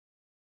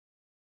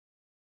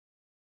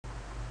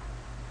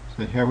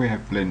So here we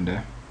have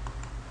Blender,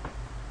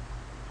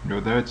 and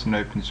although it's an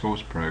open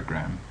source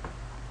program,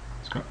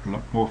 it's got a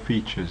lot more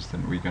features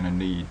than we're going to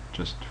need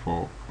just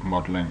for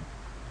modeling,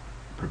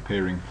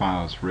 preparing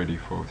files ready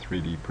for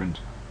 3D print.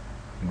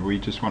 And we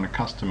just want to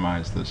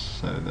customize this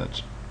so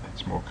that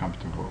it's more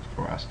comfortable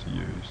for us to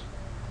use.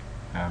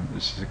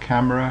 This is a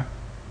camera,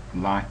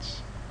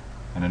 lights,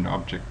 and an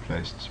object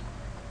placed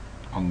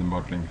on the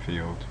modeling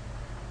field.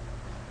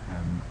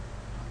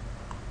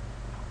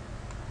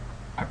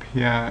 Up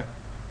here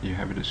you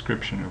have a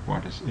description of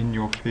what is in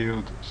your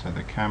field, so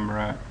the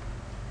camera,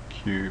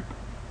 cube,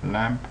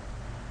 lamp.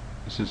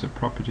 This is a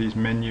properties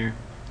menu.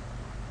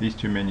 These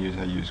two menus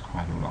I use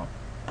quite a lot.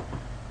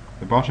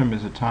 The bottom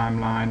is a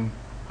timeline.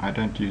 I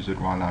don't use it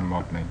while I'm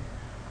modeling,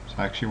 so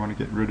I actually want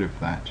to get rid of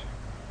that.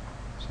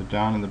 So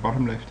down in the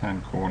bottom left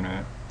hand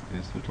corner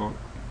is little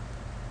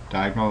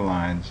diagonal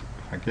lines.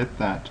 If I get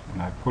that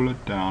and I pull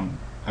it down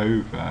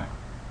over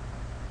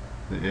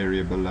the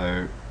area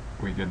below,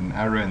 we get an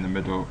arrow in the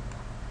middle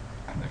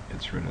and that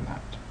gets rid of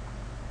that.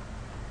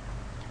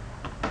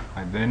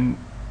 I then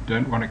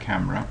don't want a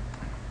camera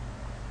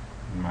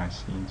in my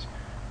scenes,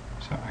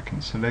 so I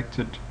can select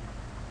it,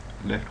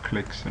 left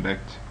click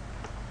select,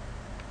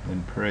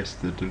 then press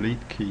the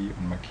delete key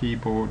on my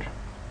keyboard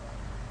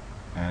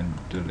and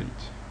delete.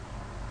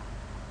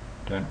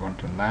 Don't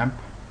want a lamp,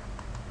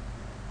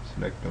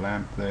 select the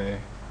lamp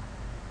there,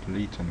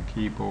 delete on the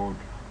keyboard,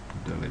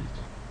 delete.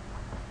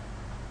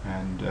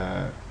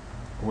 And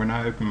when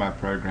I open my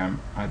program,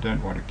 I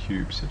don't want a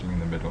cube sitting in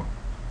the middle,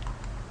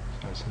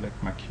 so I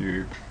select my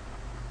cube,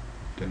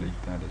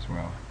 delete that as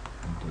well,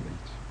 and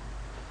delete.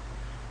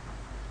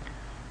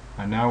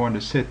 I now want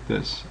to set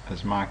this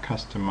as my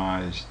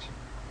customized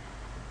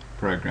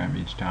program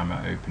each time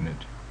I open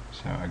it.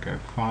 So I go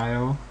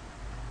File,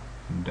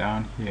 and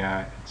down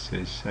here it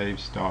says Save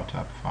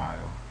Startup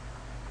File.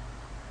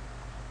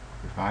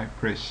 If I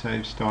press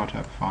Save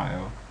Startup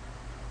File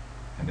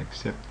and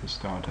accept the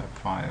startup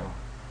file,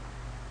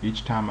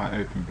 each time I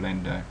open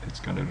Blender it's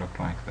going to look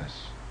like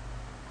this.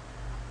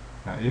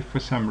 Now if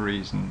for some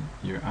reason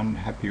you're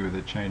unhappy with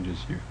the changes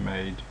you've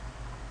made,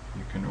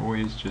 you can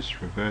always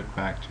just revert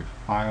back to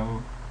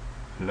File,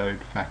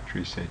 Load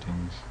Factory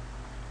Settings,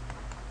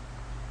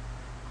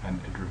 and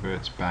it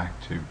reverts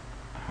back to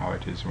how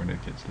it is when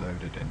it gets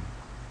loaded in.